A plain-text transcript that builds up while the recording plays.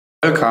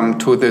Welcome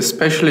to this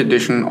special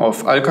edition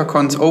of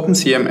Alkacon's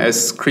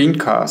OpenCms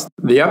screencast.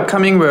 The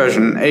upcoming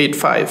version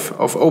 8.5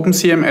 of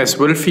OpenCms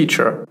will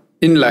feature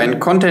inline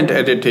content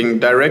editing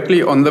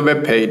directly on the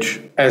web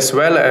page, as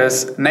well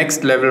as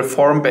next-level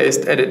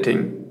form-based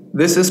editing.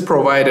 This is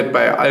provided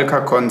by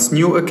Alkacon's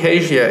new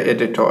Acacia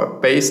editor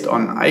based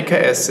on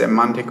IKS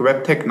semantic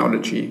web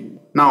technology.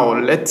 Now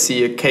let's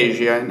see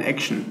Acacia in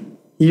action.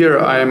 Here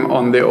I am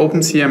on the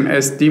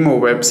OpenCms demo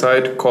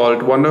website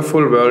called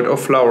Wonderful World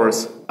of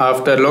Flowers.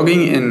 After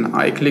logging in,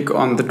 I click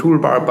on the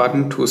toolbar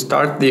button to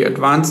start the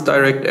advanced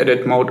direct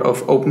edit mode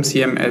of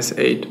OpenCms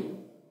 8.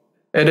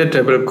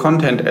 Editable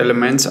content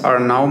elements are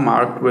now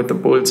marked with a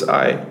bull's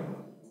eye.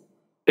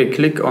 A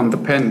click on the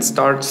pen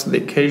starts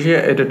the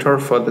Acacia editor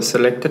for the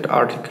selected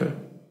article.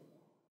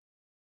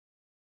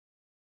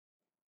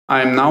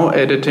 I am now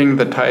editing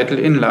the title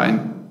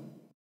inline.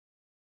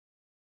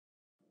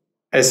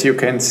 As you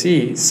can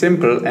see,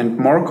 simple and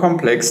more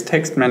complex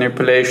text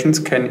manipulations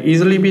can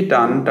easily be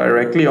done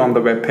directly on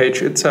the web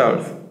page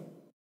itself.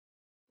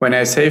 When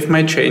I save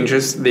my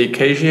changes, the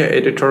Acacia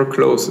editor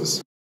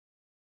closes.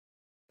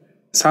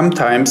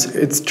 Sometimes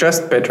it's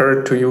just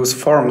better to use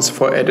forms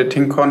for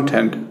editing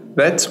content.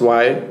 That's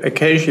why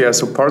Acacia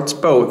supports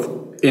both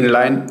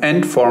inline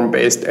and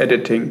form-based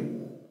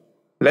editing.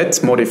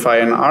 Let's modify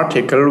an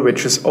article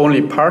which is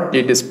only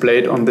partly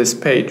displayed on this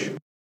page.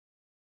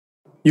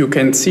 You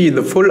can see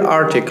the full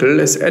article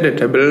is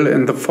editable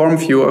in the form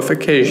view of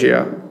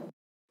Acacia.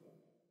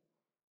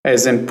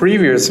 As in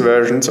previous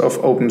versions of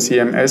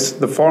OpenCms,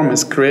 the form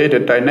is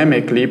created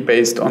dynamically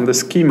based on the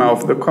schema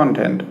of the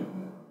content.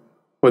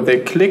 With a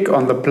click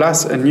on the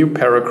plus, a new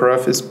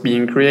paragraph is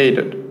being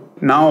created.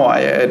 Now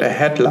I add a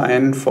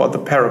headline for the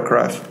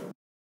paragraph.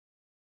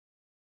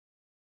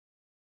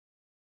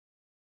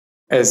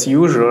 As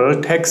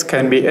usual, text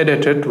can be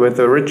edited with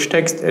the rich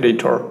text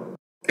editor.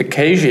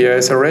 Acacia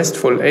is a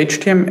RESTful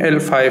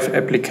HTML5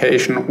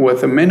 application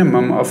with a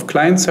minimum of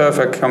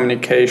client-server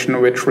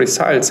communication, which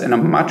results in a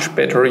much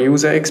better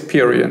user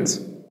experience.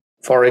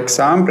 For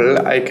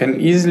example, I can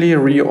easily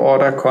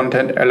reorder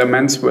content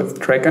elements with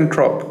drag and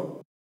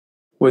drop.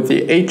 With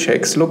the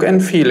Ajax look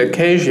and feel,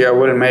 Acacia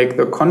will make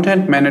the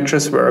content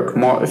manager's work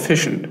more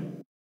efficient.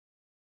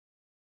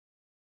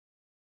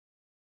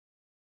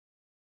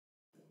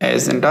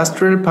 As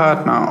industrial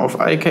partner of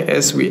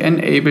IKS, we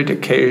enabled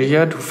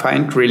Acacia to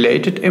find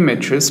related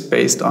images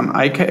based on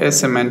IKS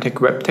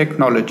semantic web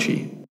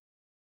technology.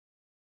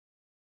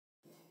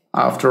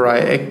 After I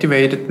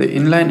activated the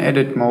inline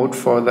edit mode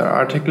for the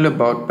article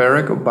about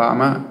Barack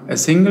Obama, a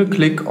single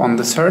click on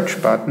the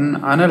search button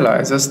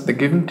analyzes the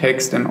given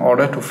text in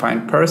order to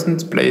find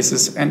persons,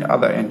 places and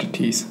other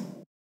entities.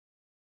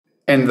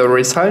 In the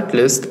result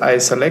list, I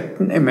select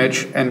an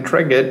image and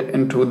drag it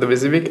into the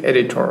Visivic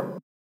editor.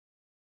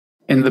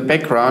 In the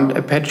background,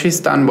 Apache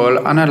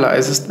Stunball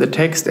analyzes the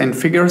text and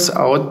figures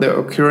out the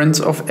occurrence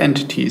of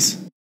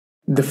entities.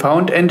 The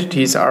found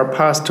entities are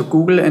passed to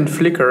Google and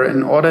Flickr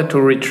in order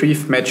to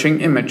retrieve matching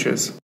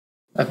images.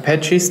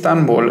 Apache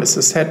Stunball is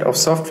a set of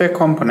software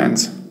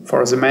components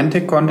for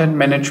semantic content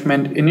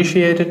management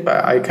initiated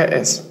by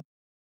IKS.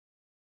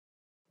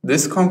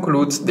 This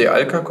concludes the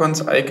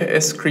Alkacon's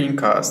IKS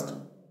screencast.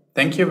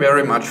 Thank you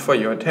very much for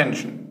your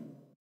attention.